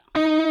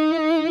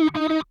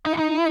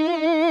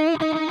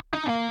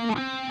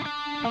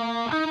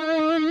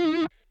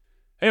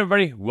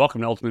everybody,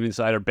 welcome to Ultimate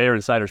Insider, Bear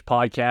Insiders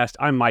Podcast.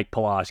 I'm Mike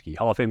Pawlawski,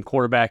 Hall of Fame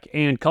quarterback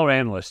and color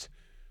analyst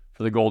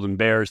for the Golden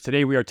Bears.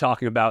 Today we are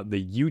talking about the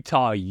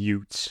Utah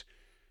Utes,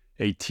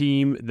 a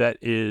team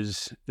that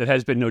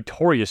has been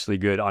notoriously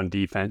good on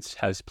defense,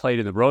 has played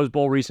in the Rose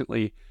Bowl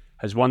recently,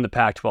 has won the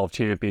Pac-12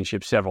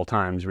 championship several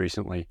times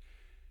recently,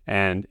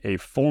 and a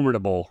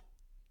formidable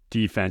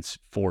defense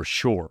for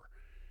sure.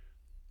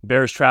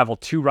 Bears travel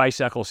to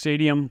Rice-Eccles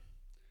Stadium,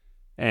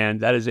 and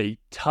that is a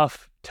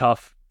tough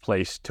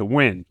place to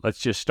win. Let's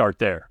just start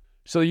there.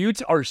 So the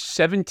Utes are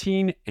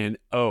 17-0 in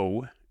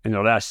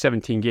their last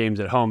 17 games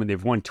at home, and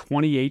they've won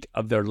 28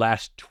 of their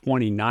last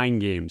 29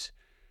 games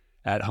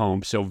at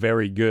home, so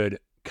very good.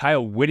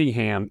 Kyle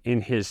Whittingham,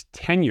 in his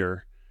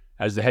tenure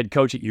as the head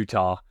coach at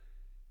Utah,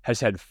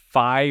 has had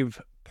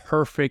 5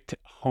 perfect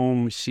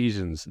home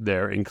seasons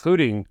there,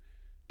 including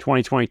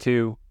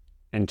 2022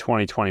 and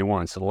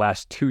 2021. So the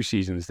last 2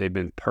 seasons, they've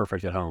been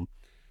perfect at home.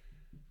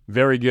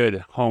 Very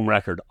good home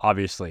record,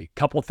 obviously.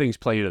 Couple things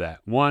play into that.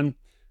 One,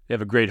 they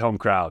have a great home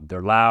crowd.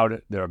 They're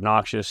loud, they're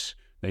obnoxious,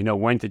 they know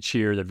when to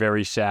cheer, they're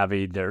very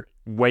savvy, they're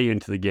way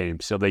into the game,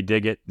 so they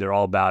dig it, they're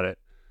all about it,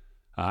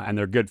 and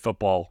they're good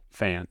football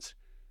fans.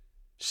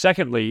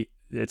 Secondly,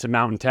 it's a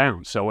mountain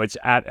town, so it's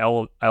at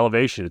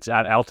elevation, it's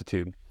at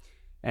altitude,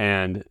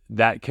 and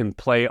that can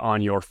play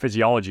on your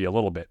physiology a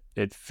little bit.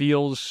 It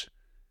feels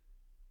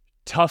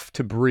tough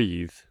to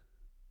breathe.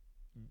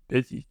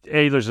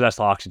 There's less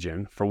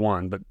oxygen, for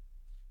one, but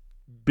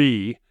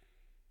B,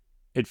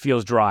 it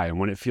feels dry. And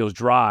when it feels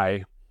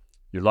dry,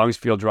 your lungs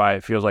feel dry,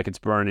 it feels like it's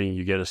burning.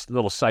 You get a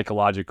little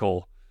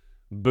psychological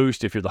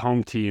boost if you're the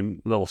home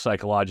team, little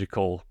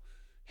psychological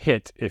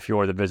hit if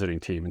you're the visiting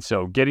team. And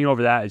so getting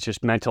over that is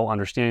just mental.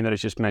 Understanding that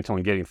it's just mental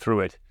and getting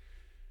through it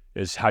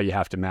is how you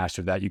have to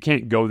master that. You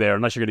can't go there,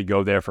 unless you're going to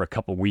go there for a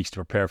couple of weeks to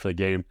prepare for the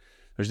game.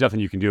 There's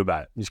nothing you can do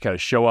about it. You just got to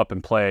show up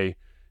and play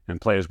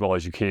as well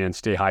as you can,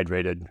 stay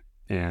hydrated,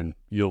 and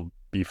you'll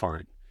be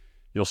fine.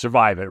 You'll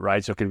survive it,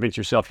 right? So convince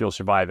yourself you'll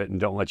survive it and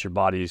don't let your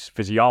body's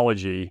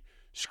physiology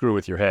screw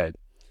with your head.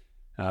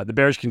 The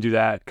Bears can do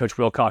that. Coach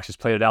Wilcox has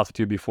played at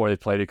altitude before. They've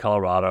played at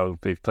Colorado.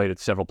 They've played at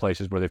several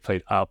places where they've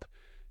played up.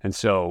 And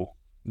so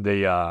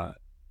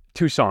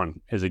Tucson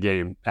is a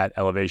game at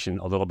elevation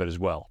a little bit as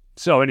well.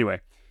 So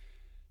anyway,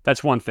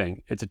 that's one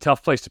thing. It's a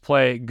tough place to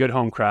play, good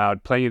home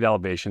crowd, playing at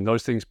elevation.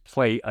 Those things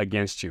play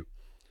against you.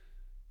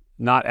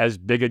 Not as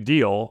big a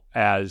deal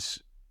as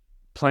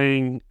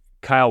playing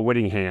Kyle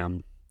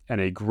Whittingham and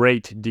a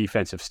great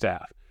defensive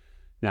staff.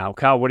 Now,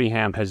 Kyle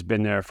Whittingham has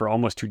been there for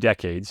almost 2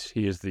 decades.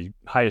 He is the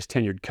longest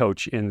tenured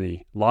coach in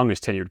the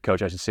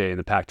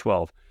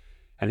Pac-12.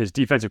 And his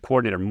defensive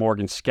coordinator,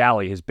 Morgan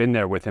Scalley, has been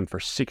there with him for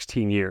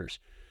 16 years.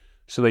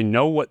 So they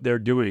know what they're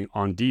doing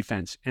on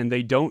defense, and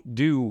they don't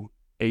do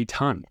a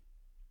ton.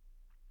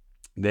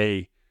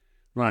 They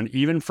run an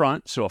even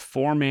front, so a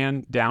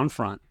 4-man down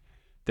front.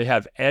 They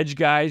have edge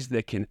guys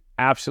that can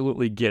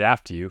absolutely get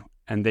after you,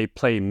 and they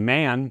play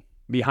man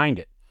behind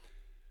it.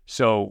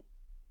 So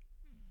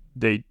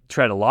they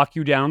try to lock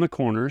you down in the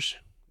corners.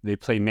 They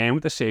play man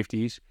with the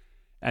safeties,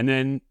 and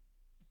then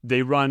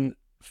they run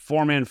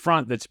 4-man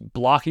front that's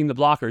blocking the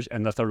blockers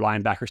and let their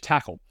linebackers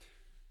tackle.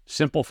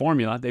 Simple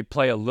formula. They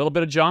play a little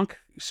bit of junk,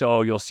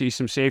 so you'll see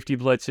some safety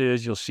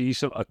blitzes. You'll see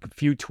a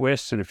few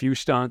twists and a few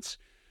stunts.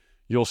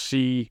 You'll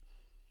see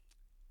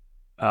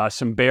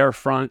some bare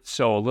front,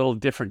 so a little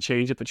different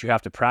changeup that you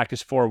have to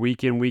practice for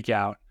week in, week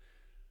out.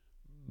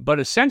 But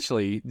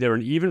essentially, they're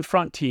an even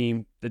front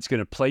team that's going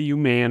to play you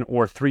man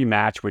or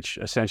 3-match, which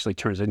essentially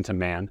turns into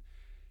man.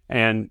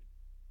 And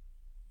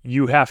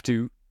you have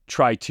to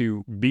try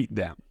to beat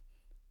them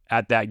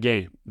at that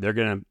game. They're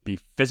going to be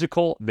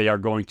physical. They are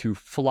going to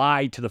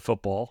fly to the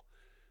football.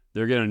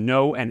 They're going to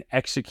know and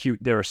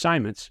execute their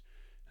assignments.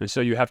 And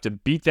so you have to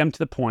beat them to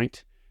the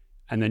point,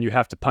 and then you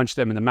have to punch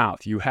them in the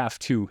mouth. You have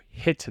to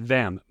hit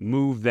them,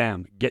 move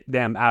them, get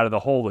them out of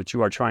the hole that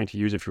you are trying to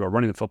use if you are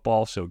running the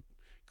football. So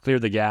clear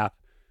the gap,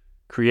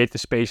 create the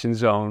space and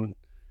zone.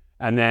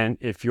 And then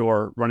if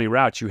you're running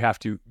routes, you have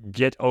to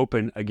get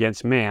open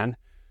against man.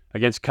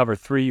 Against cover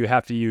 3, you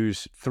have to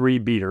use 3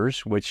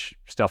 beaters, which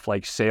stuff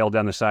like sail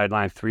down the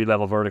sideline,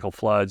 3-level vertical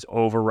floods,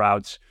 over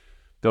routes,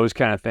 those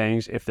kind of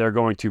things. If they're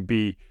going to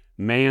be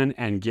man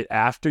and get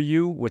after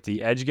you with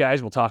the edge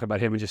guys, we'll talk about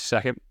him in just a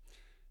second,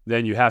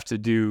 then you have to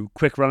do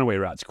quick runaway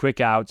routes, quick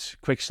outs,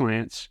 quick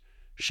slants,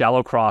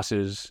 shallow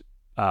crosses.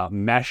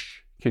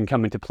 Mesh can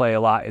come into play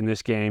a lot in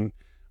this game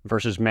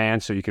versus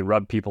man, so you can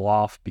rub people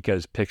off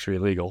because picks are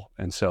illegal.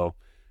 And so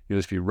you'll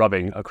just be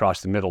rubbing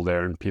across the middle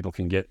there, and people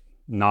can get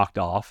knocked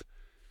off.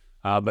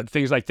 But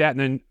things like that. And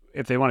then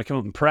if they want to come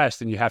up and press,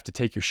 then you have to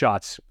take your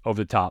shots over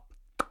the top.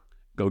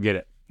 Go get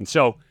it. And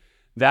so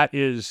that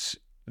is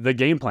the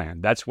game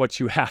plan. That's what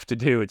you have to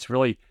do.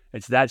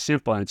 It's that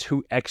simple, and it's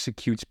who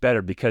executes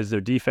better because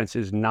their defense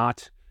is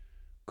not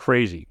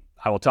crazy.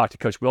 I will talk to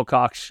Coach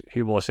Wilcox.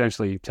 He will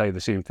essentially tell you the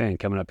same thing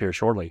coming up here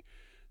shortly,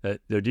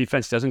 that their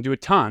defense doesn't do a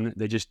ton.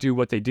 They just do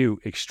what they do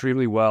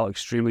extremely well,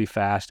 extremely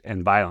fast,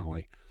 and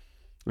violently.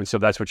 And so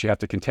that's what you have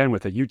to contend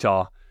with at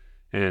Utah.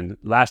 And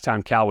last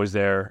time Cal was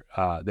there,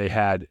 they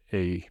had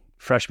a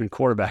freshman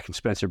quarterback in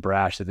Spencer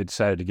Brash that they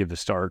decided to give the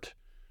start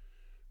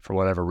for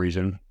whatever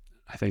reason.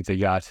 I think they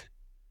got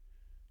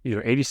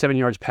either 87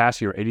 yards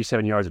passing or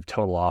 87 yards of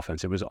total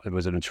offense. It was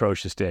an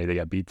atrocious day. They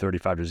got beat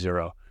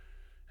 35-0.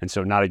 And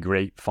so not a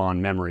great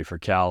fond memory for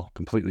Cal.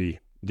 Completely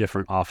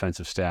different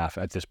offensive staff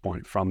at this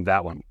point from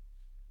that one.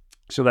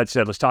 So that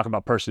said, let's talk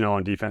about personnel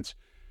on defense.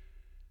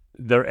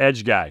 Their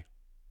edge guy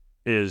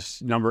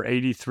is number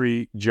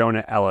 83,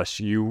 Jonah Ellis.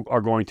 You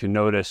are going to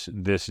notice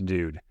this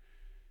dude.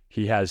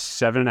 He has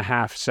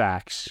 7.5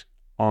 sacks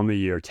on the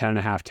year,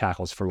 10.5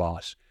 tackles for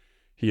loss.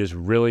 He is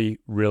really,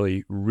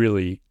 really,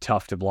 really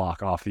tough to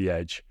block off the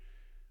edge.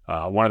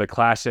 One of the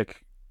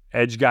classic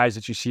edge guys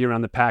that you see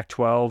around the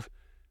Pac-12.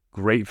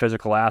 Great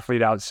physical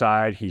athlete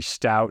outside. He's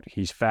stout.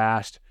 He's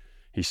fast.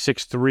 He's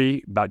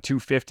 6'3", about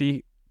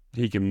 250.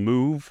 He can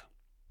move.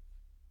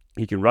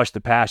 He can rush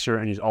the passer,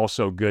 and he's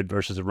also good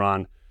versus the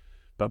run.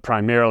 But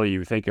primarily,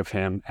 you think of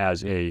him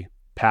as a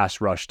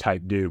pass rush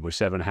type dude with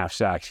 7.5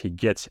 sacks. He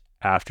gets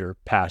after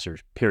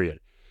passers, period.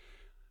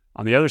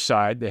 On the other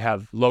side, they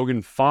have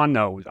Logan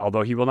Fano,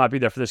 although he will not be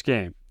there for this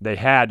game. They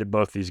had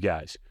both these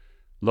guys.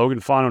 Logan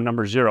Fano,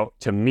 number 0,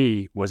 to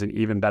me, was an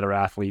even better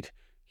athlete.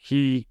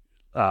 He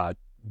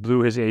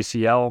blew his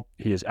ACL.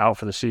 He is out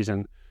for the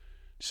season.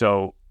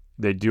 So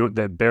the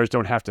Bears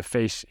don't have to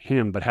face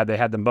him, but had they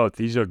had them both,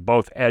 these are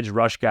both edge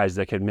rush guys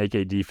that can make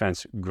a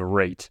defense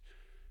great.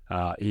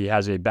 He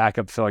has a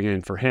backup filling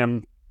in for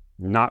him,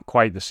 not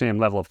quite the same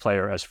level of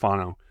player as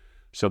Fano.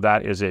 So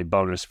that is a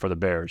bonus for the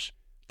Bears.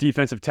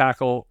 Defensive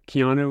tackle,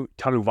 Keanu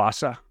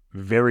Tanuvasa,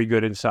 very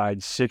good inside,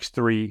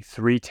 6'3",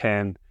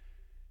 310.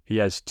 He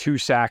has 2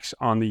 sacks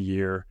on the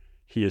year.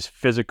 He is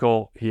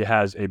physical. He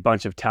has a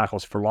bunch of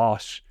tackles for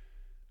loss.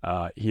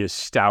 He is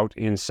stout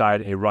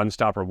inside, a run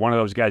stopper, one of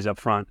those guys up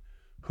front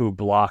who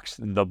blocks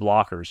the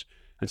blockers.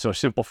 And so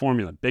simple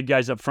formula, big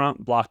guys up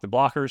front, block the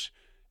blockers,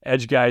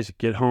 edge guys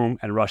get home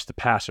and rush the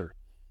passer.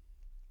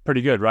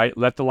 Pretty good, right?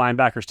 Let the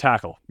linebackers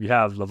tackle. You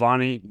have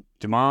Lavani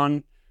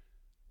Dumon,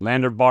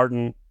 Lander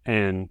Barton,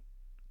 and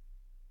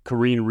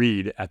Kareem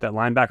Reed at that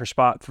linebacker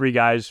spot. 3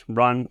 guys,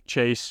 run,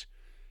 chase,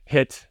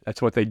 hit.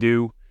 That's what they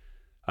do.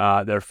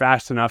 They're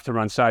fast enough to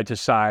run side to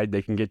side.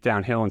 They can get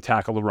downhill and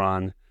tackle the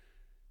run.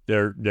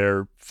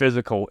 They're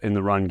physical in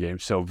the run game,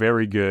 so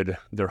very good.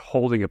 They're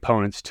holding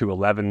opponents to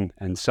 11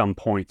 and some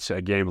points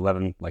a game,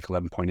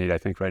 11.8 I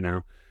think right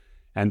now.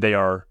 And they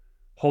are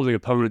holding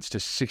opponents to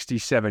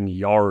 67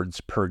 yards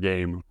per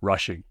game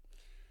rushing.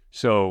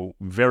 So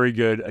very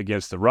good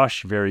against the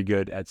rush, very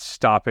good at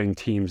stopping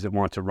teams that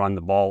want to run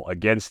the ball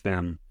against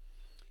them.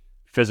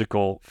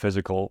 Physical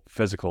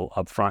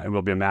up front. It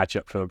will be a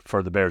matchup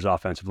for the Bears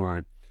offensive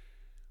line.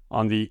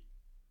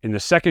 In the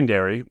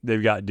secondary,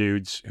 they've got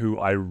dudes who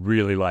I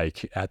really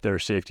like at their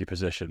safety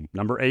position.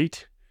 Number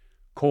 8,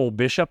 Cole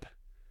Bishop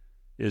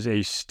is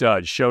a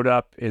stud. Showed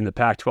up in the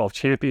Pac-12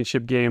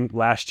 championship game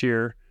last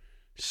year.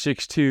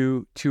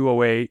 6'2",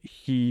 208.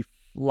 He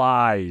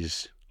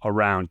flies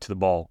around to the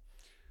ball.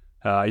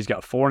 He's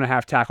got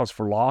 4.5 tackles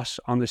for loss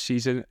on the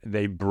season.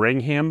 They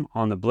bring him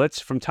on the blitz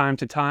from time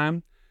to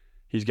time.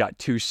 He's got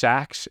 2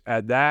 sacks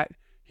at that.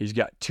 He's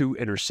got 2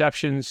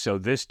 interceptions. So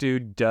this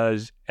dude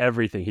does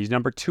everything. He's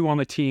number 2 on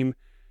the team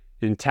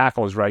in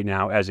tackles right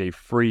now as a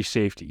free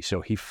safety. So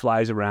he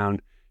flies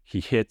around, he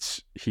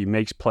hits, he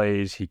makes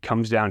plays, he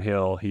comes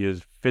downhill. He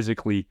is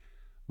physically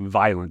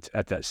violent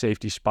at that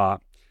safety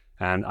spot.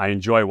 And I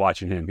enjoy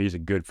watching him. He's a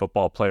good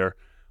football player.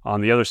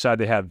 On the other side,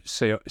 they have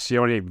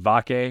Sione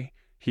Vake.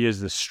 He is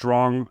the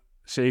strong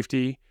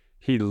safety.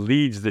 He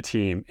leads the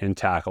team in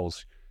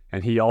tackles,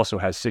 and he also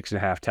has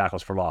 6.5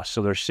 tackles for loss.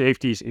 So their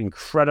safety's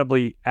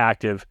incredibly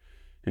active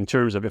in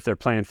terms of if they're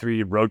playing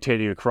 3,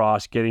 rotating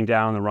across, getting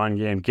down the run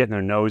game, getting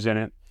their nose in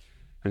it.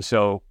 And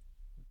so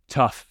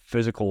tough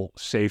physical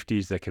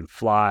safeties that can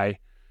fly.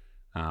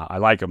 I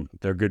like them.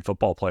 They're good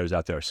football players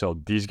out there. So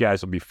these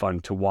guys will be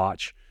fun to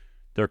watch.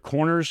 Their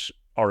corners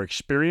are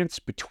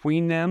experienced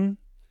between them.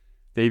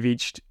 They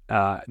each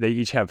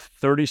have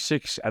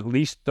at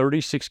least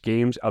 36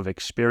 games of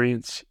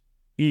experience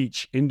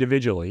each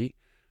individually,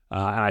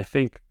 and I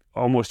think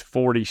almost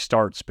 40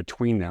 starts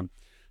between them.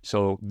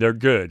 So they're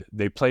good.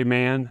 They play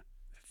man,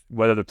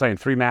 whether they're playing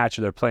 3 match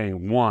or they're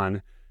playing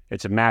 1.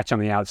 It's a match on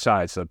the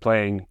outside, so they're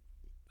playing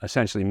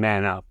essentially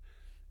man up,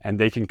 and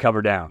they can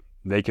cover down.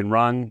 They can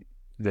run.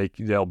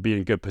 They'll be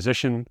in good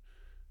position.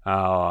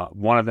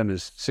 One of them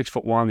is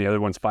 6'1", the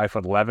other one's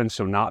 5'11",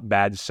 so not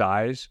bad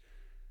size.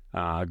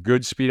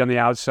 Good speed on the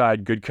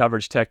outside, good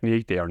coverage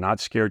technique. They are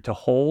not scared to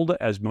hold,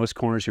 as most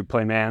corners who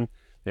play man,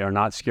 they are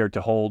not scared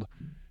to hold.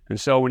 And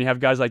so when you have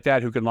guys like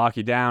that who can lock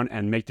you down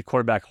and make the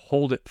quarterback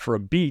hold it for a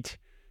beat,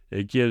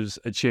 it gives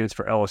a chance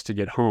for Ellis to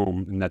get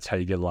home, and that's how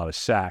you get a lot of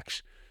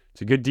sacks.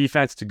 It's a good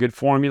defense. It's a good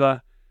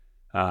formula.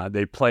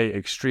 They play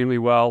extremely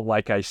well.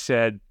 Like I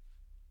said,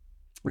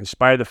 in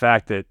spite of the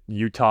fact that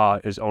Utah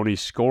is only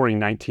scoring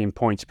 19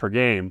 points per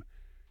game,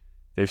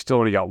 they've still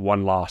only got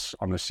 1 loss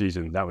on the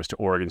season. That was to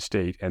Oregon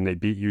State, and they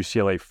beat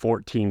UCLA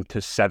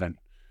 14-7.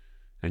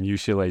 And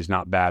UCLA is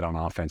not bad on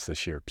offense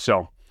this year.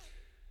 So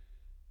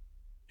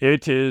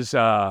it is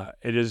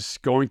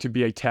going to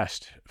be a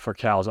test for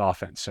Cal's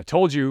offense. I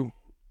told you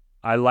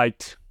I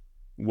liked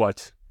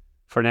what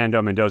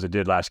Fernando Mendoza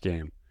did last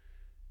game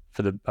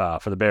for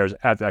the Bears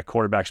at that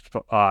quarterback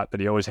spot, that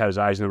he always had his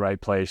eyes in the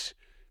right place,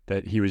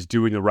 that he was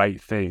doing the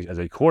right things as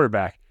a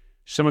quarterback.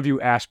 Some of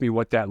you asked me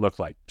what that looked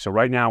like. So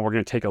right now we're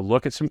going to take a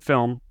look at some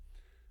film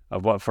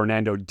of what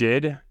Fernando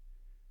did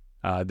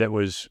that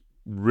was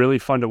really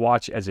fun to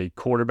watch as a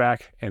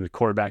quarterback and a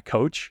quarterback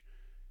coach,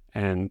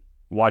 and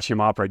watch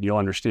him operate, and you'll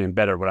understand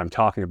better what I'm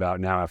talking about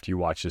now after you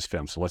watch this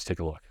film. So let's take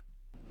a look.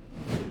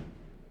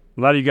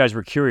 A lot of you guys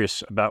were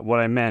curious about what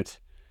I meant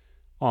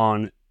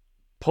on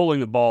pulling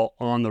the ball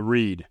on the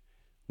read.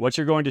 What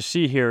you're going to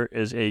see here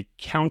is a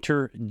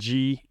counter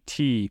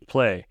GT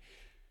play.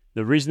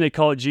 The reason they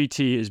call it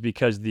GT is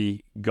because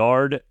the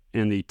guard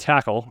and the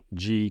tackle,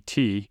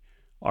 GT,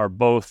 are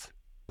both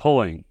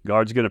pulling.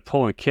 Guard's going to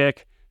pull and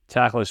kick.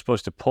 Tackle is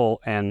supposed to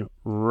pull and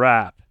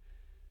wrap.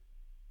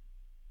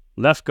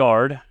 Left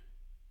guard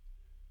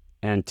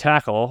and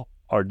tackle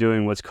are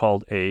doing what's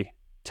called a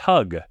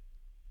tug.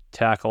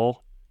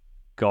 Tackle,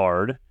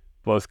 guard,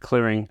 both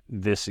clearing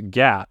this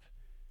gap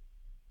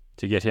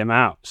to get him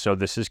out. So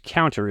this is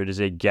counter. It is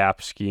a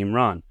gap scheme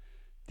run.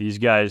 These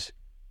guys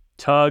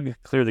tug,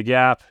 clear the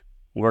gap,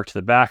 work to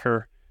the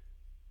backer.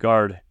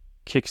 Guard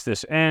kicks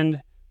this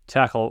end.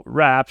 Tackle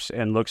wraps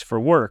and looks for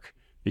work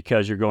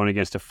because you're going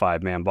against a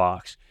 5-man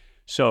box.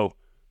 So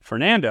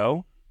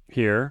Fernando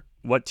here,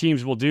 what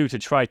teams will do to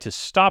try to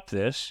stop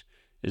this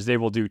is they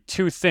will do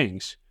two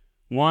things.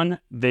 One,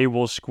 they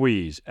will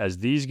squeeze. As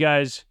these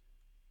guys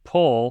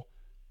pull,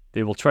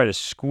 they will try to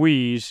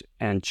squeeze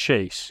and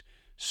chase.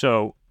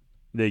 So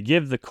they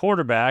give the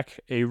quarterback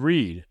a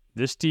read.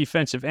 This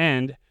defensive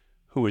end,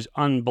 who is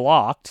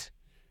unblocked,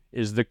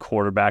 is the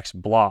quarterback's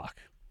block.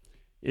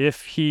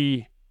 If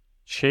he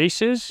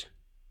chases,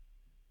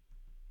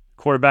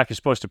 quarterback is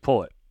supposed to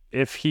pull it.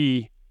 If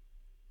he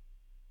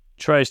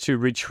tries to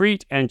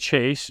retreat and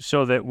chase,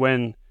 so that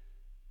when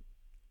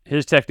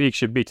his technique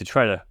should be to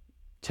try to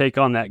take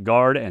on that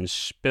guard and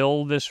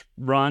spill this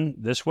run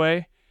this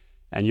way,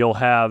 and you'll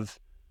have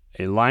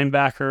a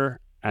linebacker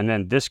and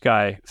then this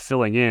guy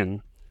filling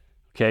in,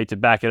 okay, to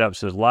back it up.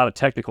 So there's a lot of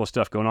technical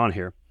stuff going on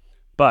here.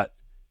 But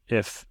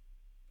if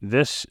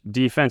this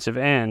defensive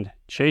end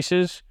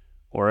chases,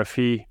 or if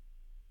he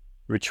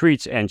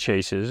retreats and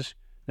chases,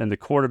 then the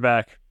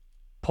quarterback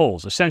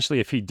pulls. Essentially,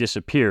 if he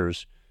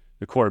disappears,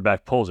 the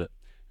quarterback pulls it.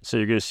 So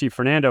you're going to see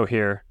Fernando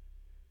here,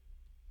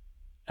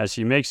 as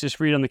he makes this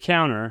read on the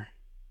counter,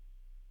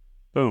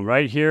 boom,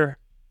 right here,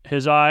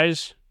 his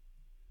eyes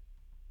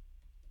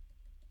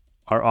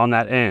are on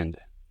that end.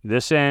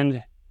 This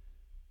end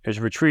is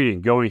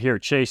retreating, going here,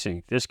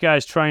 chasing. This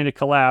guy's trying to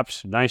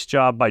collapse. Nice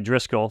job by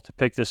Driscoll to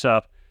pick this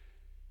up.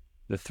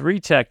 The 3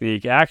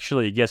 technique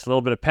actually gets a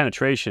little bit of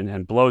penetration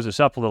and blows us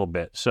up a little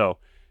bit. So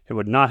it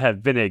would not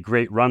have been a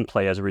great run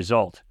play as a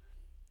result.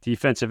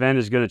 Defensive end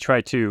is going to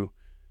try to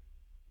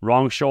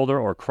wrong shoulder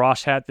or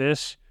cross hat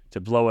this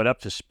to blow it up,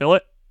 to spill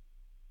it.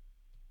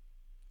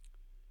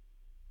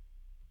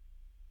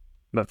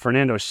 But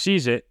Fernando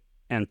sees it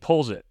and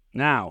pulls it.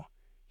 Now,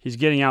 he's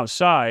getting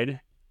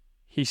outside.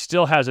 He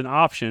still has an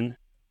option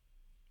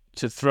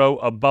to throw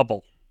a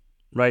bubble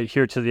right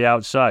here to the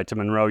outside to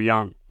Monroe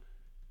Young.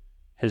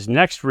 His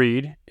next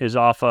read is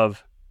off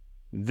of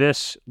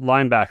this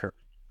linebacker.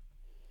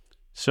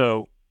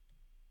 So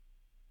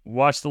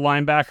watch the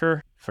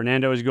linebacker.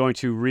 Fernando is going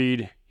to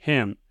read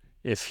him.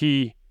 If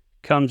he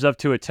comes up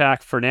to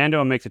attack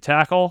Fernando and make the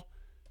tackle,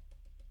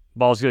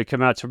 ball's going to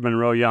come out to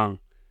Monroe Young.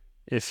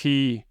 If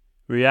he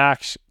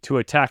reacts to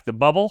attack the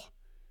bubble,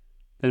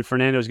 then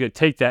Fernando is going to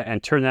take that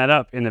and turn that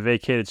up in the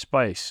vacated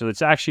space. So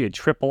it's actually a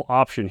triple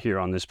option here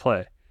on this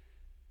play.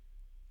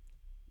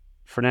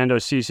 Fernando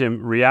sees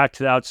him react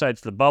to the outside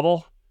to the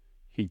bubble.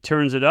 He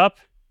turns it up,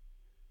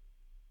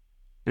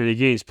 and he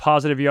gains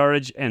positive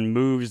yardage and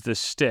moves the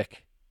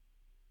stick.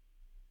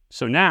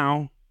 So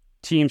now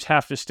teams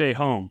have to stay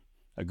home.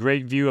 A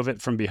great view of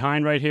it from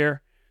behind right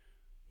here.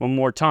 One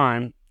more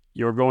time,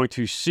 you're going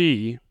to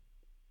see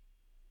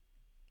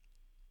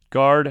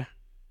guard,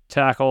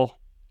 tackle,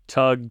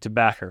 tug to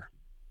backer.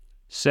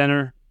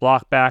 Center,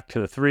 block back to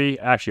the 3,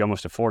 actually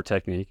almost a 4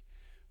 technique.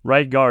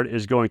 Right guard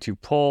is going to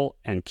pull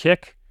and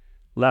kick.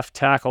 Left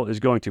tackle is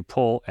going to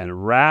pull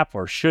and wrap,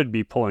 or should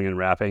be pulling and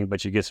wrapping,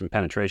 but you get some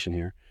penetration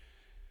here.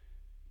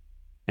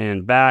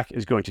 And back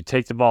is going to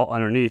take the ball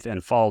underneath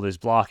and follow this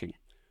blocking.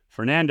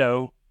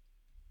 Fernando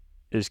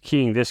is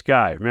keying this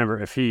guy. Remember,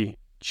 if he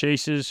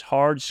chases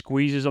hard,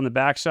 squeezes on the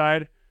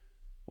backside,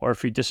 or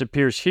if he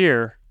disappears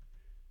here,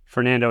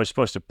 Fernando is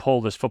supposed to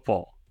pull this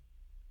football.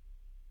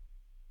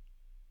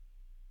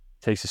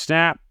 Takes a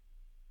snap.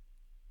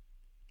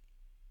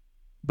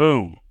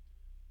 Boom.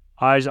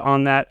 Eyes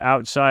on that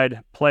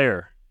outside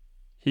player.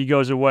 He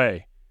goes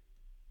away.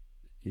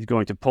 He's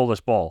going to pull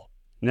this ball.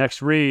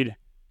 Next read,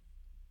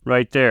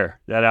 right there,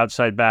 that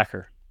outside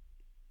backer.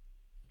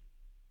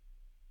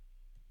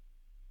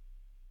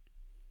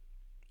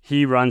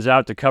 He runs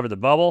out to cover the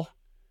bubble.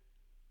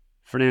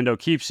 Fernando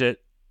keeps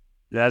it.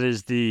 That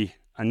is the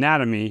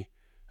anatomy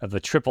of the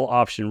triple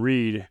option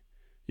read.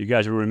 You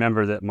guys will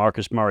remember that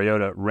Marcus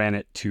Mariota ran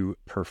it to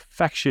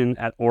perfection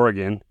at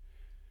Oregon.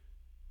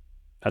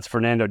 That's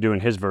Fernando doing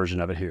his version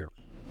of it here.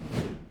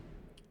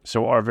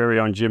 So our very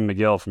own Jim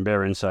McGill from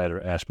Bear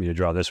Insider asked me to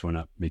draw this one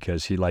up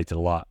because he liked it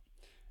a lot.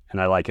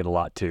 And I like it a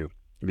lot too,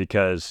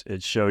 because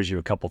it shows you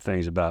a couple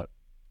things about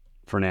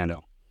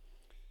Fernando.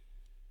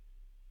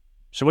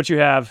 So what you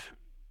have,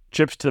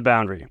 trips to the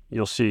boundary.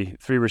 You'll see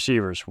 3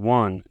 receivers,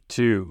 1,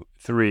 2,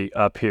 3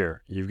 up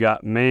here. You've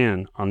got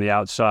man on the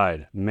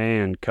outside,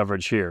 man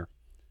coverage here.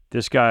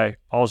 This guy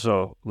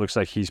also looks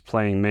like he's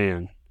playing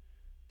man,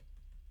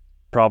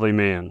 probably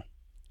man,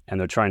 and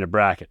they're trying to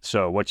bracket.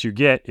 So what you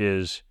get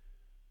is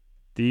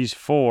these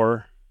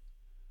 4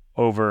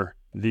 over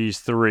these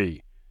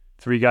 3.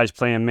 3 guys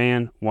playing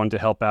man, 1 to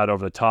help out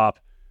over the top.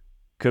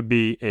 Could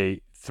be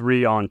a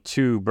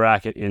 3-on-2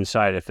 bracket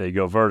inside if they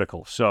go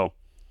vertical. So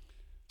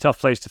tough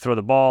place to throw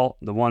the ball.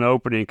 The one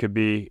opening could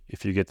be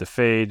if you get the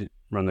fade,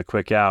 run the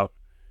quick out,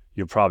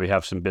 you'll probably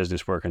have some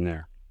business working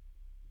there.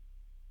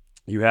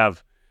 You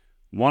have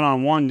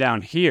 1-on-1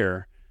 down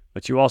here,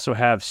 but you also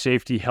have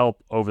safety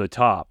help over the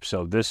top.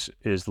 So this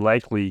is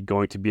likely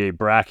going to be a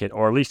bracket,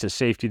 or at least a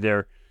safety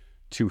there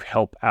to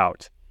help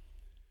out.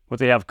 What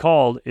they have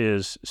called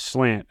is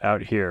slant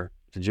out here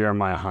to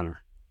Jeremiah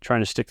Hunter. Trying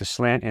to stick the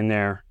slant in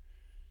there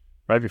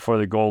right before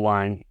the goal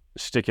line,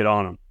 stick it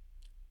on him.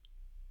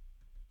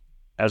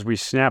 As we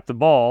snap the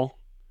ball,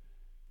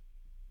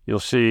 you'll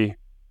see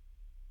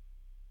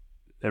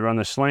they run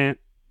the slant.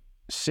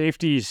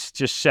 Safety's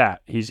just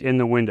sat. He's in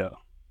the window.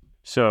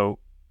 So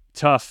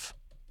tough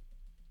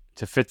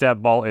to fit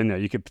that ball in there.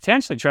 You could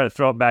potentially try to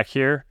throw it back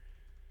here,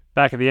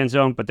 back of the end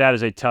zone, but that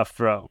is a tough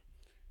throw.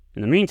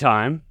 In the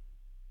meantime,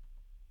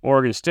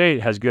 Oregon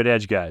State has good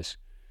edge guys.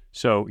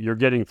 So you're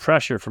getting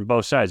pressure from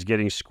both sides,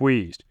 getting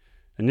squeezed.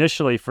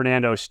 Initially,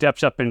 Fernando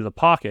steps up into the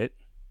pocket,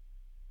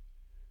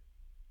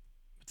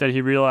 but then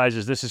he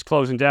realizes this is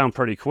closing down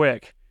pretty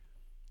quick,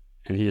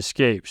 and he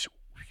escapes,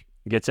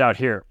 gets out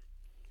here.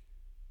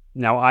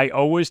 Now, I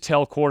always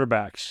tell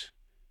quarterbacks,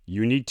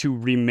 you need to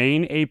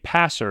remain a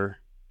passer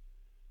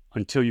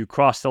until you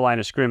cross the line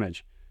of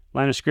scrimmage.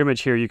 Line of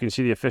scrimmage here, you can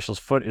see the official's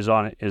foot is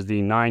on it, is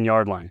the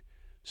 9-yard line.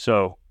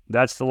 So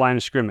that's the line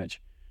of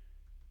scrimmage.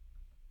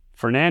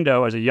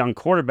 Fernando, as a young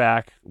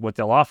quarterback, what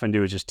they'll often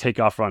do is just take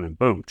off running,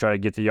 boom, try to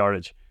get the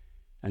yardage.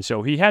 And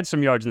so he had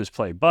some yards in this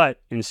play,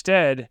 but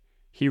instead,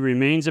 he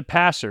remains a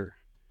passer.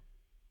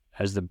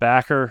 As the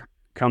backer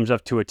comes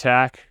up to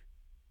attack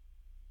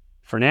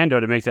Fernando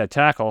to make that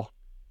tackle,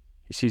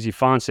 he sees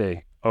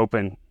Ifanse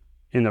open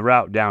in the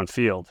route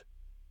downfield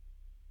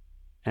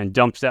and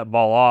dumps that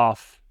ball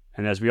off.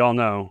 And as we all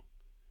know,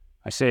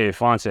 Isaiah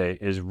Ifanse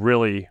is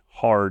really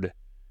hard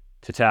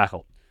to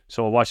tackle.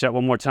 So we'll watch that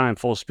one more time,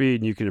 full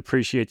speed, and you can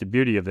appreciate the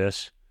beauty of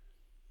this.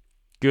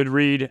 Good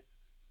read.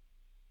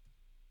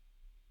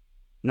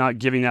 Not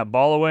giving that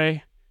ball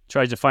away.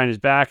 Tries to find his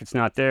back. It's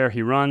not there.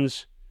 He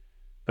runs,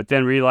 but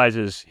then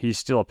realizes he's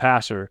still a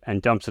passer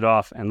and dumps it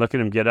off. And look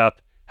at him get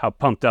up, how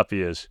pumped up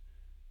he is.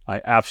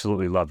 I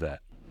absolutely love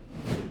that.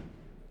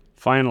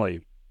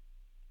 Finally,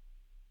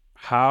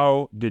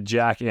 how did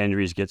Jack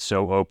Andrews get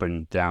so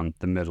open down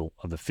the middle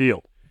of the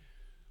field?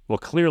 Well,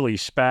 clearly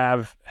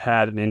Spav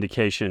had an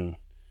indication,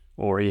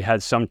 or he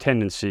had some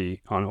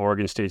tendency on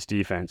Oregon State's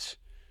defense.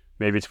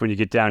 Maybe it's when you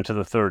get down to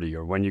the 30,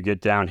 or when you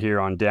get down here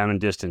on down and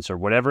distance, or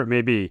whatever it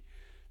may be,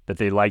 that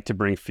they like to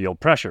bring field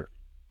pressure.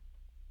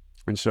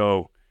 And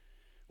so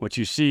what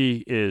you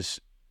see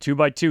is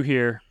 2x2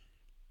 here,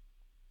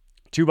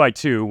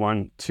 2x2,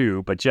 1,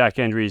 2, but Jack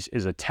Andrews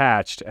is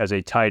attached as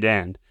a tight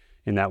end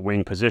in that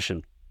wing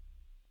position.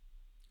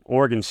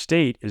 Oregon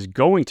State is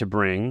going to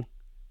bring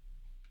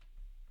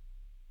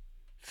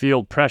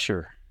field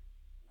pressure.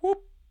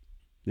 Whoop.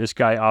 This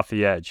guy off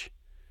the edge.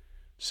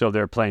 So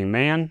they're playing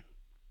man,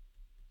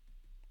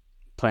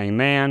 playing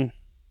man,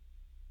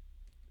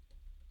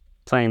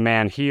 playing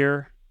man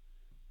here.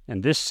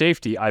 And this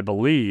safety, I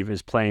believe,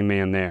 is playing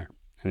man there.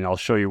 And I'll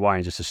show you why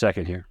in just a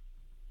second here.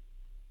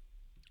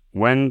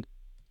 When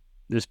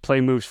this play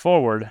moves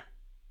forward,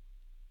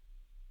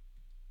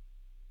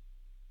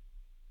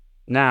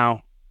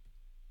 now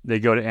they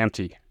go to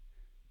empty.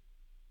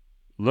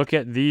 Look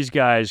at these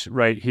guys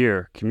right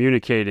here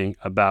communicating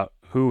about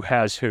who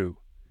has who.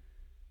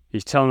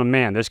 He's telling them,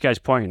 man, this guy's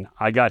pointing.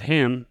 I got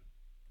him.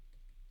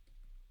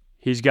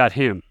 He's got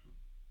him.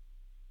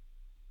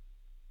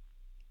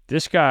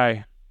 This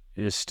guy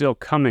is still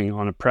coming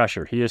on a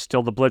pressure. He is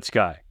still the blitz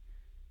guy.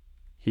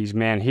 He's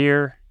man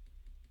here.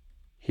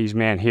 He's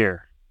man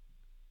here.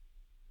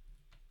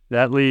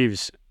 That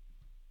leaves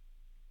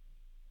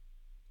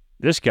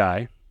this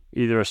guy,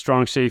 either a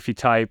strong safety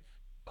type,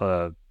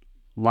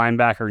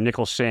 linebacker,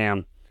 nickel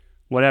Sam,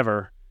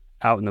 whatever,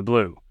 out in the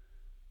blue.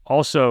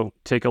 Also,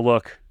 take a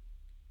look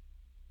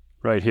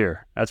right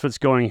here. That's what's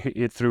going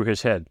through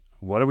his head.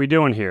 What are we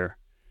doing here?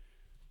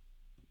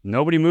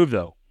 Nobody moved,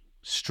 though.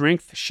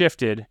 Strength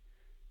shifted,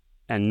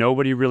 and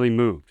nobody really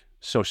moved.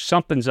 So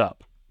something's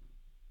up.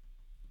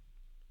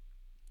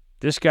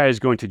 This guy is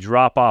going to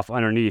drop off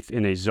underneath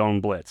in a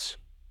zone blitz.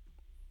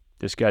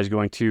 This guy's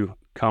going to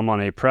come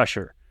on a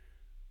pressure,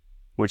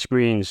 which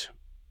means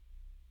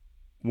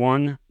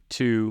 1,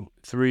 2,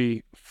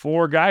 3,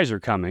 4 guys are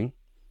coming.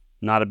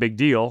 Not a big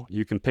deal.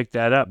 You can pick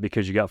that up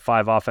because you got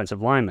 5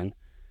 offensive linemen.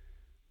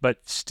 But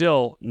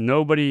still,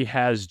 nobody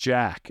has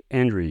Jack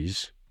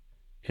Andrews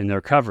in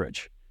their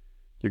coverage.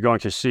 You're going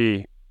to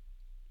see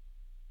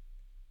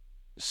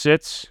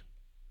sits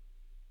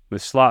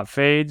with slot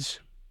fades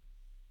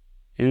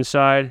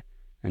inside,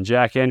 and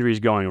Jack Andrews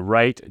going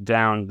right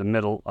down the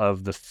middle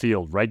of the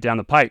field, right down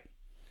the pipe.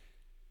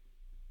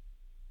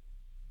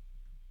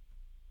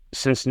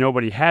 Since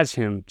nobody has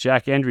him,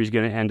 Jack Andrews is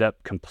going to end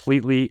up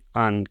completely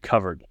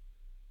uncovered.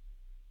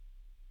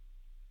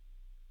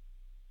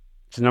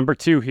 It's number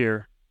 2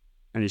 here,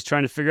 and he's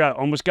trying to figure out,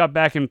 almost got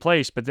back in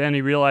place, but then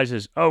he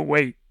realizes, oh,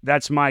 wait,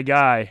 that's my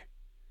guy.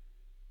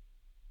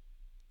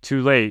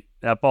 Too late.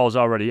 That ball's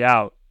already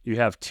out. You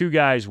have 2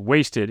 guys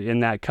wasted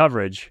in that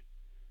coverage.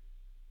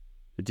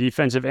 The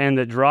defensive end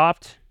that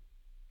dropped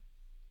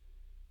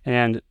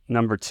and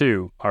number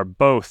 2 are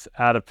both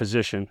out of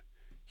position.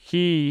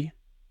 He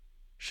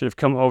should have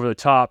come over the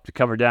top to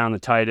cover down the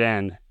tight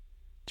end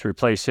to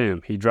replace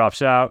him. He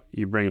drops out.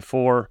 You bring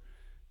 4.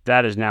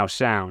 That is now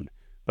sound.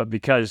 But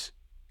because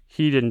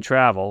he didn't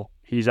travel,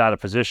 he's out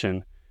of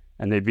position,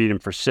 and they beat him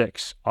for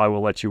 6. I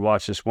will let you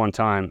watch this one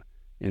time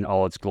in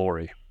all its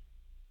glory.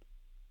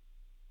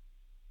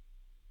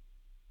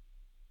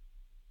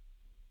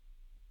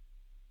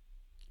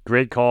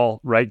 Great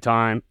call, right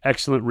time,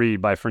 excellent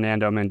read by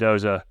Fernando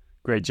Mendoza.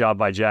 Great job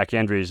by Jack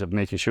Andrews of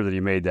making sure that he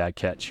made that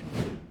catch.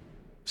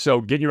 So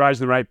getting your eyes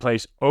in the right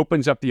place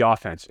opens up the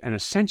offense. And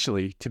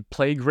essentially, to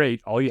play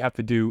great, all you have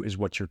to do is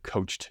what you're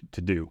coached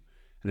to do.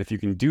 And if you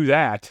can do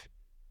that,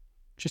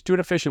 just do it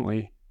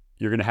efficiently,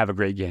 you're going to have a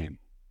great game.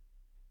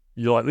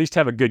 You'll at least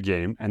have a good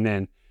game, and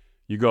then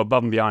you go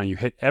above and beyond and you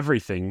hit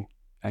everything,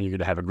 and you're going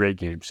to have a great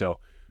game. So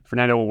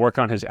Fernando will work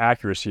on his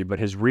accuracy, but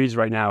his reads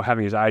right now,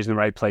 having his eyes in the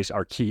right place,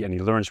 are key, and he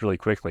learns really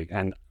quickly.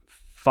 And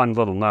fun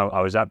little note,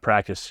 I was at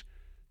practice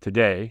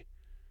today,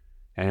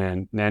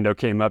 and Nando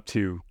came up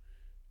to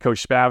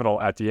Coach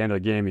Spavital at the end of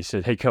the game. He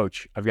said, hey,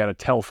 Coach, I've got a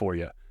tell for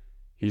you.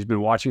 He's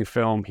been watching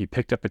film. He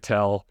picked up a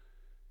tell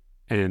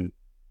and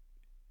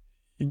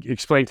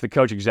explained to the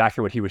coach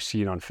exactly what he was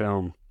seeing on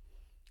film.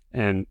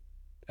 And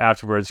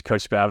afterwards,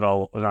 Coach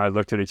Spavital and I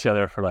looked at each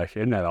other for like,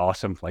 isn't that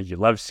awesome? Like, you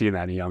love seeing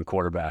that in a young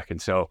quarterback.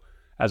 And so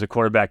as a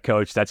quarterback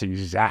coach, that's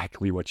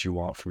exactly what you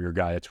want from your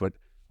guy. That's what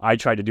I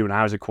tried to do when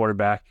I was a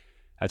quarterback.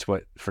 That's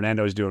what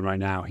Fernando is doing right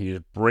now. He is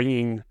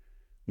bringing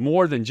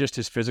more than just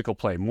his physical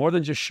play, more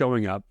than just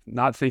showing up,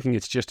 not thinking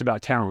it's just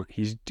about talent.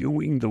 He's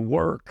doing the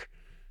work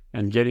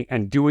and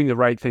doing the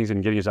right things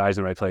and getting his eyes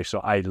in the right place. So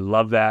I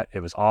love that.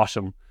 It was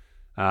awesome.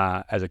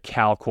 As a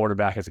Cal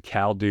quarterback, as a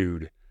Cal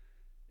dude,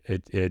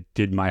 it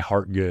did my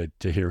heart good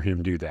to hear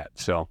him do that.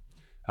 So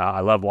I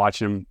love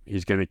watching him.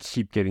 He's going to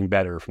keep getting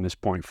better from this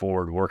point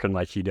forward, working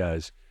like he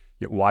does.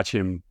 You watch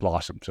him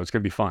blossom. So it's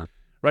going to be fun.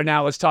 Right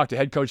now, let's talk to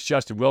head coach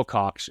Justin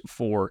Wilcox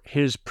for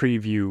his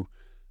preview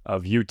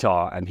of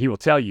Utah. And he will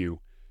tell you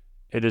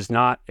it is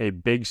not a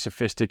big,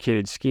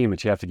 sophisticated scheme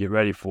that you have to get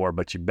ready for,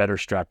 but you better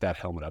strap that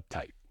helmet up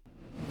tight.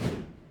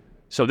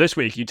 So this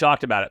week, you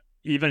talked about it,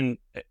 even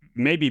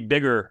maybe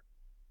bigger,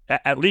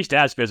 at least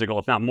as physical,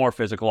 if not more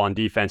physical on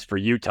defense for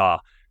Utah.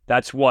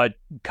 That's what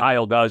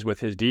Kyle does with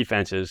his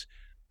defenses.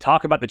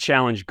 Talk about the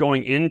challenge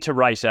going into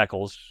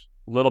Rice-Eccles,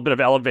 a little bit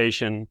of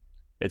elevation.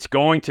 It's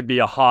going to be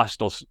a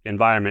hostile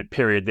environment,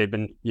 period. They've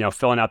been,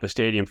 filling out the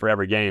stadium for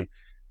every game.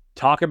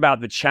 Talk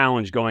about the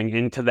challenge going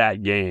into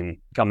that game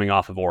coming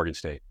off of Oregon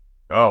State.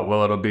 Oh,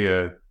 well, it'll be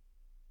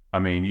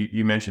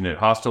you mentioned it,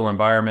 hostile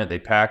environment. They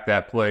pack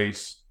that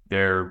place.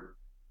 They're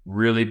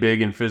really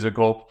big and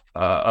physical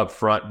up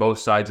front, both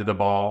sides of the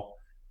ball.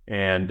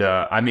 And,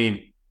 they're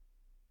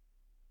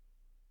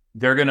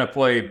going to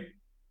play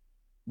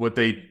what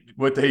they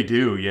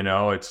do,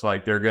 It's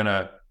like they're going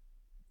to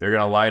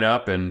line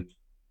up and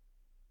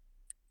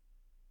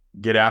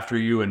get after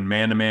you in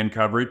man-to-man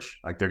coverage.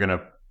 Like, they're going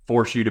to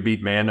force you to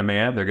beat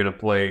man-to-man. They're going to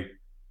play,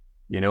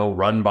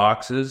 run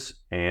boxes.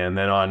 And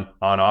then on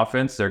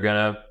offense, they're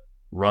going to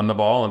run the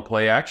ball and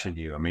play action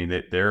you.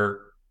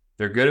 They're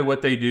good at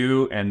what they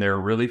do, and they're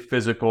really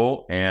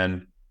physical.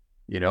 And,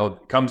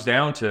 it comes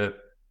down to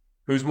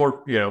who's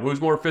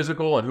more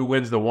physical and who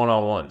wins the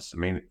one-on-ones.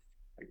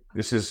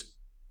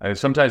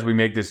 Sometimes we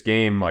make this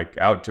game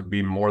out to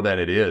be more than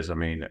it is.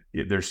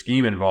 There's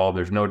scheme involved.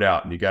 There's no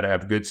doubt. And you got to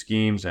have good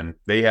schemes, and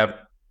they have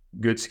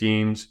good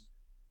schemes.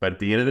 But at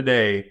the end of the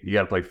day, you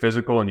got to play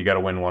physical and you got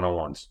to win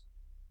one-on-ones.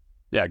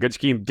 Yeah, good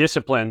scheme,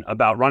 discipline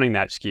about running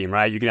that scheme,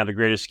 right? You can have the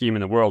greatest scheme in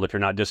the world if you're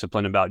not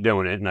disciplined about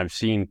doing it. And I've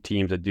seen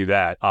teams that do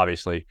that,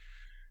 obviously.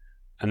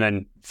 And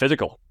then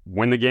physical,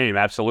 win the game,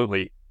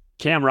 absolutely.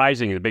 Cam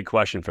Rising is a big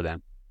question for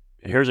them.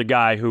 Here's a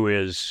guy who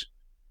he's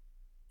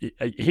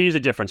a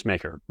difference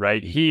maker,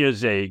 right? He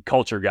is a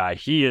culture guy.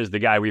 He is the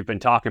guy we've been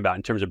talking about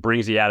in terms of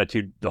brings the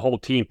attitude. The whole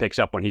team picks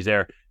up when he's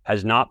there.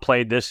 Has not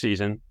played this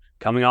season,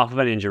 coming off of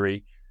an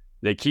injury.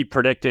 They keep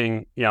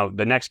predicting,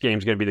 the next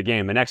game's going to be the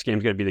game. The next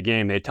game's going to be the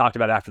game. They talked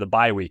about after the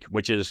bye week,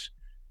 which is,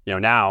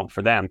 now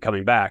for them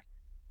coming back.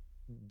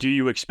 Do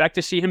you expect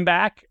to see him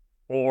back?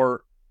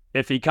 Or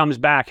if he comes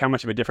back, how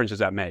much of a difference does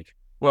that make?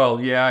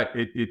 Well, yeah,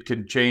 it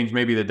could change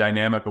maybe the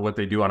dynamic of what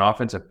they do on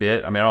offense a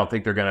bit. I mean, I don't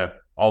think they're going to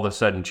all of a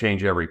sudden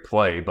change every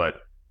play,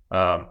 but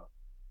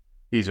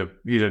he's a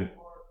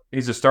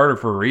starter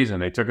for a reason.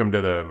 They took him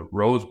to the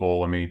Rose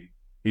Bowl. I mean,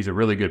 he's a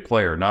really good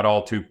player. Not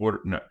all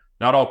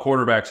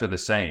quarterbacks are the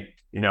same.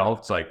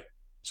 It's like,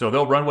 so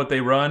they'll run what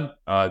they run.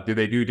 Do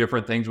they do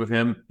different things with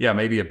him? Yeah,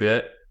 maybe a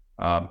bit.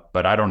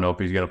 But I don't know if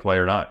he's going to play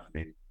or not. I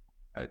mean,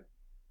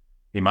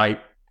 he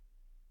might.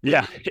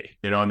 Yeah.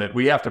 And that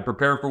we have to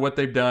prepare for what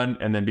they've done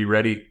and then be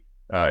ready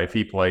if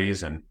he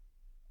plays. And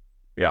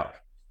yeah.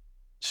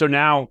 So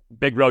now,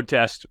 big road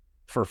test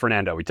for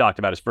Fernando. We talked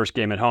about his first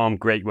game at home.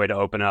 Great way to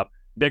open up.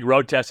 Big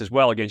road test as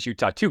well against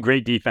Utah. Two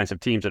great defensive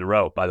teams in a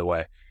row, by the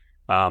way.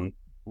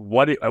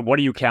 What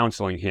are you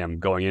counseling him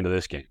going into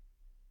this game?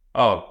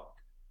 Oh,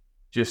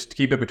 just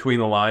keep it between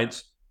the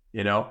lines,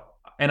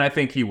 And I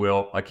think he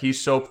will. Like,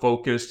 he's so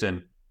focused,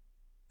 and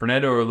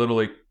Fernando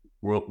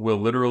will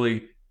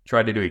literally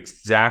try to do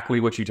exactly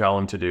what you tell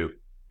him to do.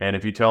 And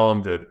if you tell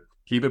him to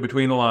keep it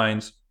between the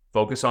lines,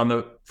 focus on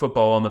the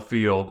football on the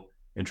field,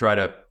 and try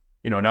to,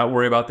 not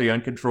worry about the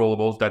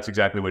uncontrollables, that's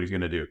exactly what he's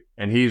going to do.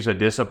 And he's a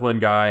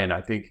disciplined guy, and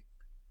I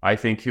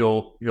think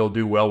he'll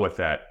do well with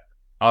that.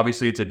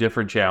 Obviously, it's a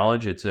different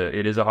challenge. It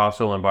is a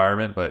hostile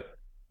environment, but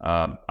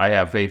I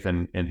have faith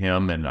in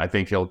him, and I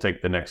think he'll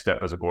take the next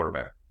step as a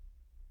quarterback.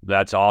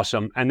 That's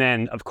awesome. And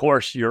then, of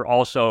course, you're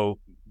also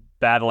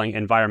battling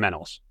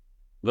environmentals.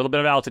 A little bit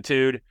of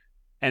altitude.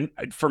 And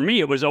for me,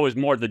 it was always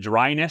more the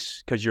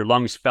dryness because your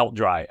lungs felt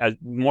dry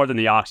more than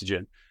the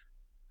oxygen.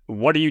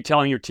 What are you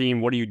telling your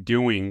team? What are you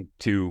doing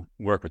to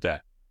work with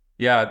that?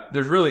 Yeah,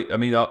 there's really, I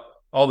mean,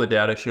 all the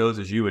data shows,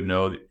 as you would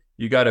know, that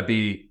you got to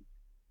be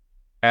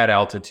at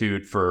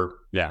altitude for,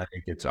 I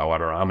think it's, I don't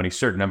know how many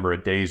certain number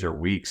of days or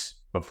weeks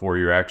before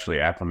you're actually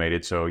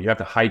acclimated. So you have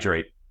to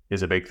hydrate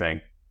is a big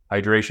thing.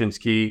 Hydration's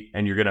key,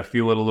 and you're going to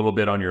feel it a little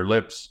bit on your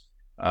lips.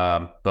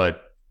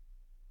 But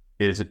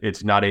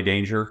it's not a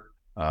danger.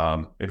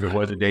 If it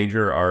was a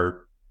danger,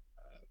 our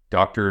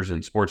doctors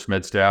and sports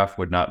med staff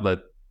would not let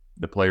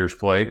the players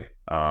play.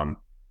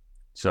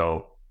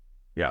 So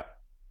yeah,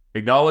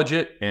 acknowledge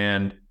it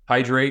and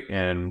hydrate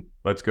and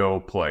let's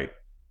go play.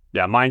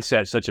 Yeah,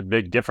 mindset's such a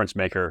big difference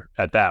maker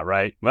at that,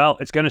 right? Well,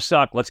 it's going to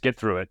suck. Let's get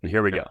through it. And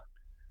here we go.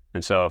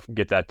 And so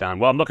get that done.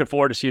 Well, I'm looking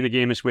forward to seeing the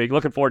game this week.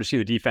 Looking forward to see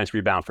the defense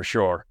rebound for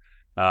sure.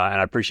 And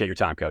I appreciate your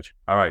time, Coach.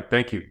 All right.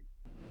 Thank you.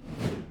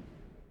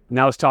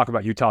 Now let's talk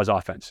about Utah's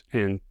offense.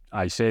 And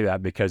I say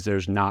that because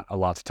there's not a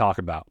lot to talk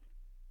about.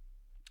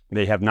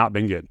 They have not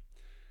been good.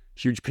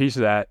 Huge piece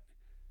of that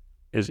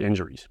is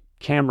injuries.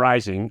 Cam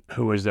Rising,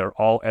 who is their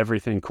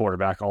all-everything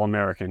quarterback,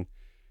 All-American,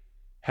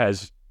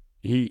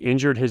 he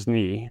injured his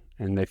knee,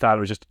 and they thought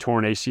it was just a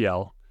torn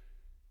ACL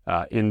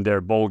in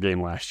their bowl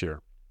game last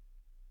year.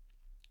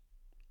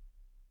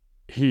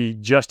 He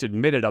just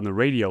admitted on the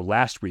radio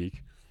last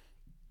week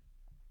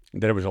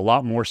that it was a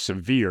lot more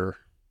severe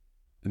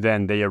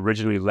than they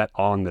originally let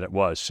on that it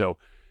was. So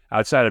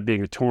outside of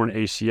being a torn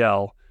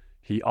ACL,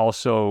 he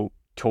also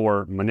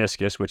tore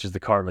meniscus, which is the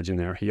cartilage in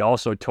there. He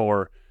also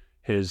tore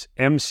his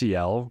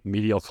MCL,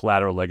 medial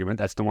collateral ligament.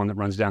 That's the one that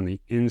runs down the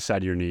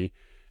inside of your knee.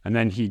 And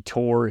then he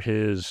tore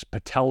his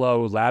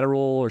patellolateral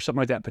or something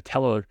like that, the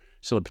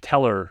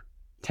patellar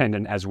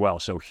tendon as well.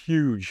 So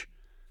huge,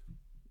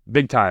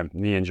 big time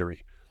knee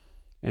injury.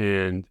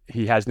 And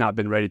he has not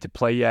been ready to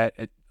play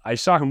yet. I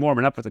saw him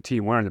warming up with the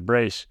team wearing the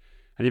brace.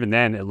 And even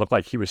then, it looked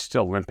like he was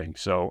still limping.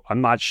 So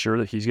I'm not sure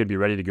that he's going to be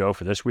ready to go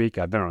for this week.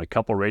 I've been on a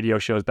couple radio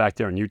shows back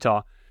there in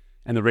Utah,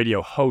 and the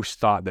radio host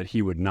thought that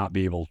he would not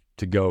be able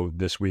to go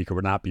this week or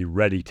would not be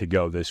ready to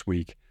go this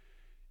week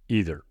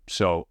either.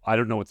 So I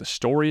don't know what the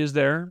story is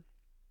there.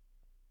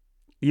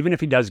 Even if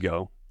he does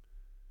go,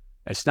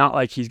 it's not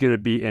like he's going to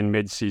be in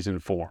mid-season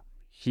form.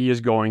 He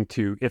is going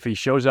to, if he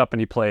shows up and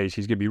he plays,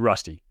 he's going to be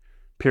rusty,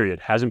 period.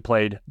 Hasn't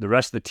played. The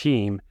rest of the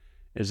team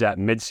is at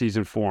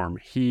mid-season form.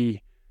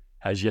 He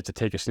has yet to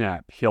take a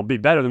snap. He'll be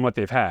better than what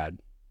they've had,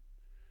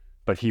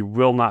 but he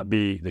will not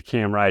be the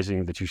Cam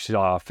Rising that you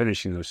saw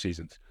finishing those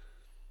seasons.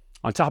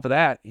 On top of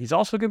that, he's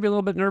also going to be a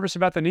little bit nervous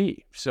about the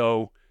knee.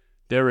 So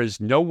there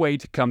is no way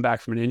to come back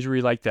from an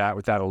injury like that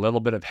without a little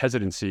bit of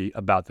hesitancy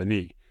about the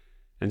knee.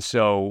 And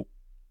so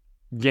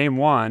game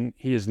one,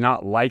 he is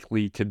not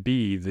likely to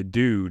be the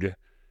dude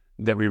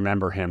that we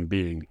remember him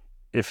being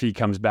if he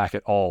comes back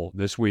at all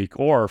this week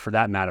or, for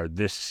that matter,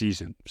 this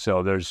season.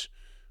 So there's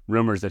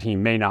rumors that he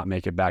may not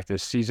make it back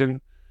this season.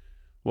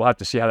 We'll have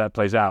to see how that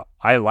plays out.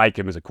 I like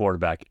him as a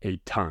quarterback a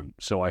ton.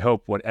 So I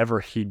hope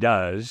whatever he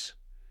does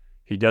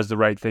the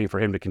right thing for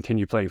him to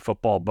continue playing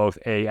football, both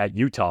at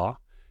Utah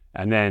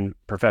and then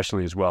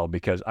professionally as well,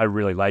 because I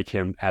really like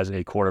him as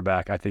a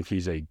quarterback. I think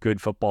he's a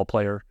good football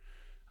player.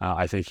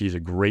 I think he's a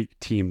great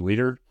team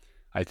leader.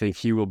 I think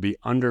he will be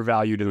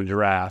undervalued in the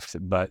draft,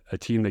 but a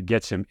team that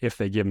gets him, if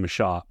they give him a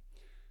shot,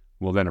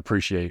 will then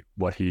appreciate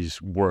what he's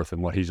worth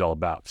and what he's all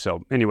about.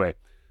 So anyway,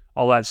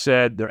 all that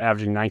said, they're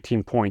averaging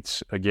 19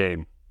 points a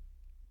game.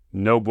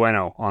 No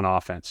bueno on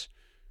offense.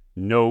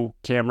 No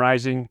Cam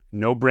Rising,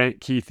 no Brant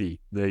Keithy.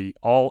 The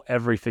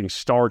all-everything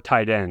star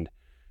tight end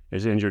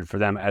is injured for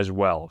them as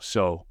well.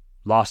 So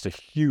lost a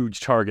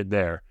huge target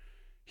there.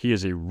 He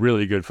is a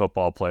really good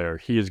football player.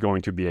 He is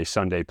going to be a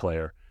Sunday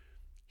player.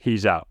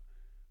 He's out.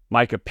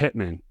 Micah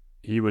Pittman,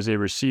 he was a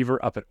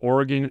receiver up at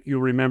Oregon,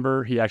 you'll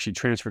remember. He actually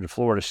transferred to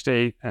Florida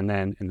State, and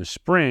then in the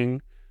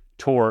spring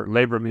tore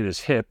labrum in his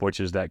hip, which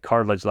is that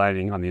cartilage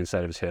lining on the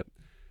inside of his hip,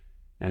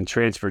 and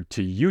transferred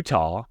to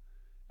Utah,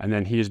 and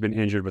then he has been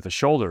injured with a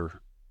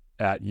shoulder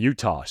at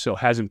Utah, so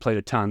hasn't played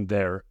a ton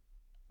there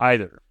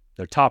either.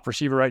 Their top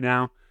receiver right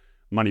now,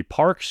 Money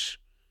Parks,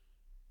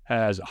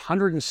 has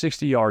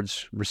 160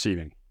 yards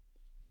receiving.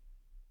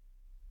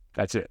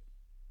 That's it.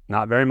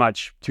 Not very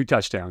much. 2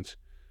 touchdowns.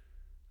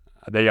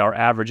 They are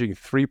averaging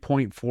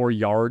 3.4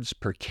 yards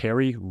per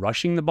carry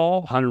rushing the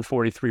ball,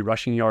 143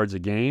 rushing yards a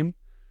game.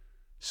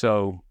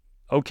 So,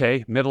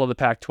 okay, middle of the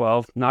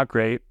Pac-12, not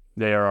great.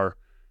 They are,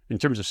 in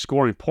terms of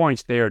scoring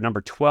points, they are number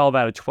 12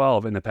 out of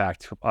 12 in the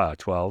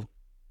Pac-12.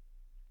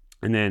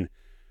 And then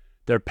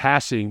they're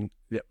passing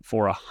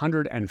for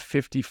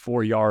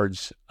 154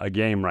 yards a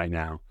game right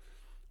now,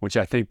 which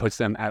I think puts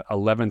them at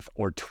 11th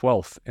or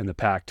 12th in the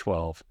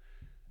Pac-12.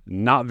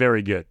 Not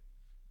very good.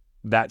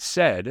 That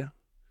said,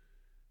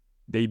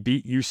 they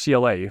beat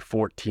UCLA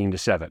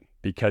 14-7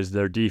 because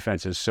their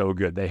defense is so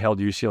good. They held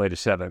UCLA to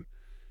 7,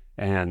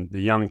 and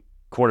the young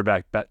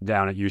quarterback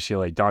down at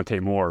UCLA, Dante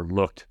Moore,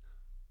 looked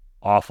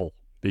awful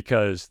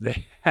because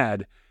they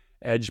had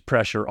edge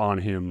pressure on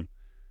him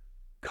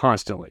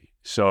constantly.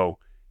 So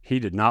he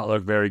did not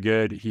look very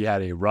good. He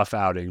had a rough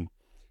outing,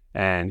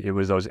 and it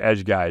was those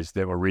edge guys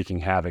that were wreaking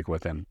havoc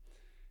with him.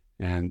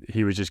 And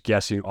he was just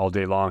guessing all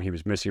day long. He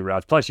was missing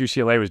routes. Plus,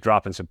 UCLA was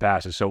dropping some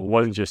passes, so it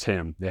wasn't just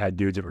him. They had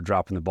dudes that were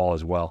dropping the ball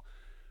as well.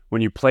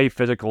 When you play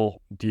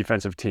physical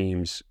defensive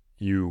teams,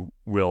 you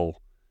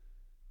will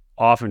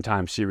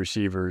oftentimes see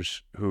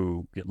receivers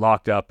who get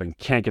locked up and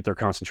can't get their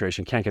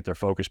concentration, can't get their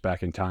focus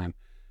back in time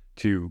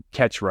to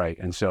catch right.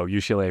 And so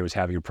UCLA was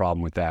having a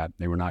problem with that.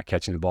 They were not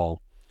catching the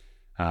ball,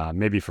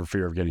 maybe for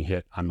fear of getting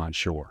hit. I'm not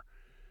sure.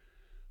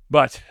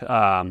 But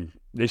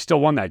they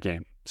still won that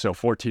game. So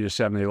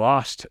 14-7, they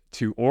lost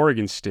to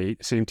Oregon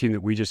State, same team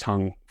that we just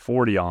hung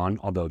 40 on,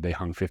 although they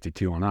hung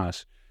 52 on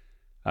us.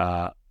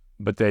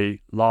 But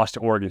they lost to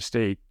Oregon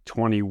State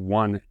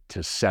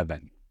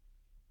 21-7.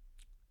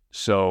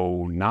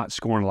 So not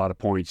scoring a lot of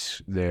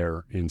points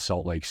there in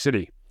Salt Lake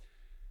City.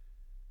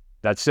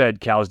 That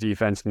said, Cal's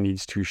defense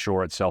needs to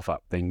shore itself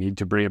up. They need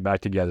to bring it back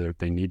together.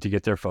 They need to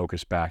get their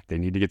focus back. They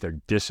need to get their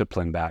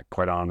discipline back,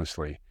 quite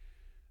honestly,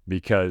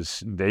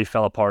 because they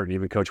fell apart. And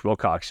even Coach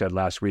Wilcox said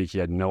last week he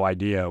had no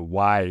idea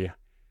why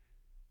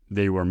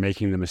they were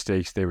making the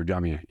mistakes they were doing.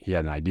 I mean, he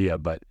had an idea,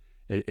 but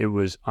it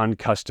was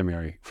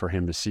uncustomary for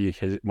him to see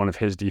one of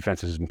his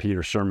defenses and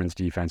Peter Sherman's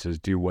defenses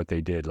do what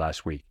they did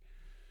last week.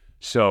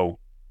 So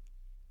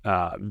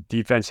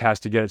defense has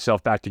to get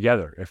itself back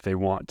together if they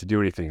want to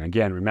do anything.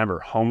 Again, remember,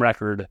 home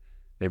record,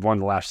 they've won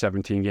the last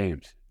 17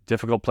 games.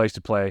 Difficult place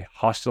to play,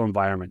 hostile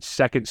environment,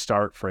 second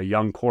start for a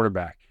young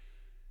quarterback.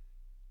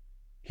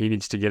 He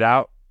needs to get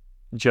out,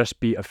 just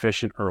be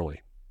efficient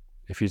early.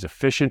 If he's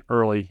efficient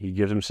early, he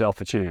gives himself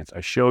a chance.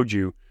 I showed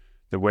you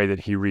the way that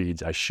he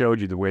reads. I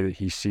showed you the way that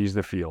he sees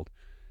the field.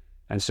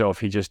 And so if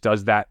he just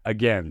does that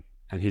again,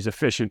 and he's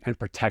efficient and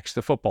protects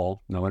the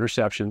football, no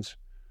interceptions,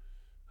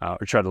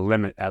 or try to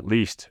limit at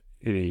least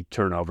any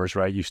turnovers,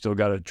 right? You still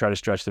got to try to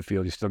stretch the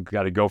field. You still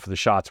got to go for the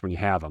shots when you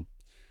have them.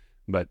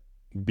 But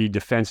be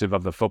defensive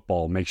of the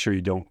football. Make sure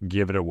you don't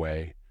give it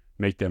away.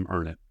 Make them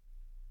earn it.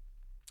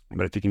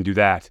 But if you can do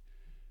that,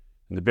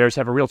 and the Bears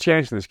have a real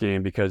chance in this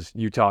game because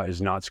Utah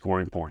is not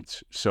scoring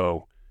points.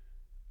 So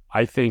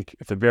I think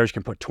if the Bears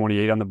can put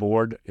 28 on the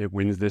board, it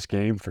wins this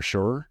game for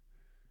sure.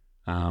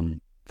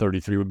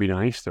 33 would be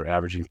nice. They're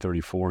averaging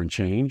 34 and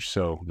change,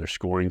 so they're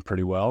scoring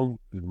pretty well.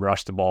 They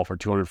rushed the ball for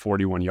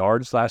 241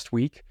 yards last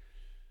week.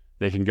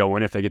 They can go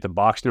in if they get the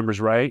box numbers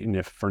right, and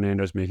if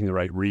Fernando's making the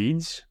right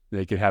reads,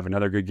 they could have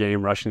another good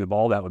game rushing the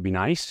ball. That would be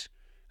nice,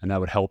 and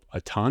that would help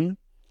a ton,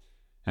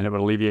 and it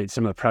would alleviate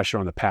some of the pressure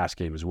on the pass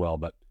game as well.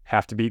 But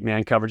have to beat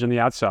man coverage on the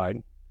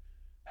outside,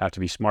 have to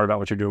be smart about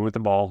what you're doing with the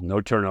ball,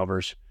 no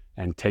turnovers,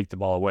 and take the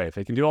ball away. If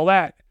they can do all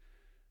that,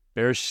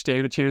 Bears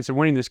stand a chance of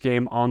winning this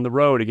game on the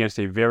road against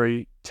a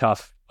very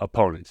tough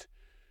opponent.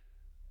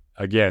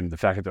 Again, the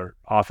fact that their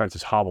offense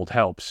is hobbled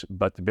helps,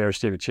 but the Bears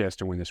stand a chance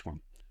to win this one.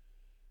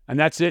 And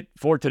that's it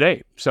for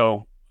today.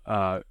 So,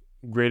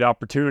 great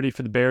opportunity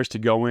for the Bears to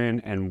go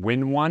in and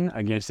win one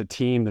against a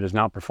team that is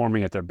not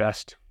performing at their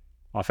best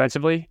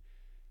offensively.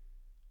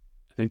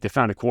 I think they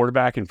found a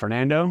quarterback in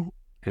Fernando,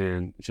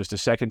 and it's just a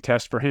second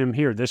test for him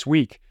here this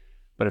week.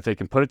 But if they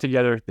can put it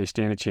together, they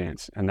stand a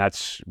chance. And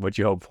that's what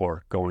you hope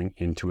for going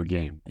into a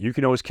game. You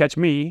can always catch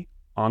me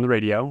on the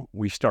radio.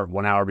 We start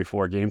 1 hour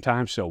before game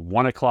time. So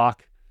 1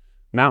 o'clock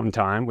Mountain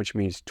Time, which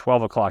means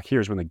 12 o'clock here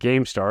is when the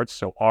game starts.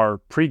 So our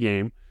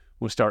pregame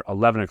We'll start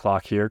 11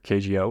 o'clock here,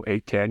 KGO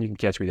 810. You can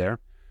catch me there.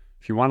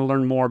 If you want to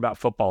learn more about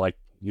football, like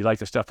you like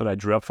the stuff that I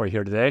drew up for you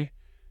here today,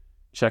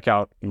 check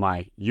out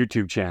my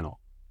YouTube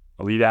channel,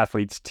 Elite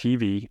Athletes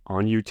TV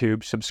on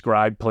YouTube.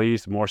 Subscribe,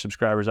 please. The more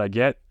subscribers I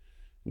get,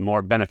 the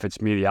more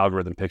benefits me. The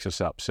algorithm picks us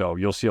up. So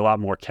you'll see a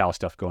lot more Cal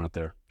stuff going up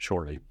there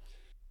shortly.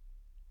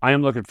 I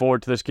am looking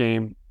forward to this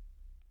game.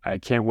 I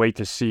can't wait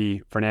to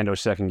see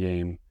Fernando's second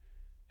game,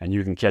 and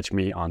you can catch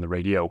me on the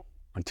radio.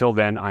 Until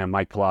then, I am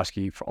Mike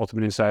Pawlawski for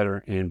Ultimate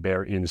Insider and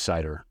Bear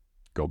Insider.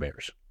 Go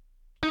Bears.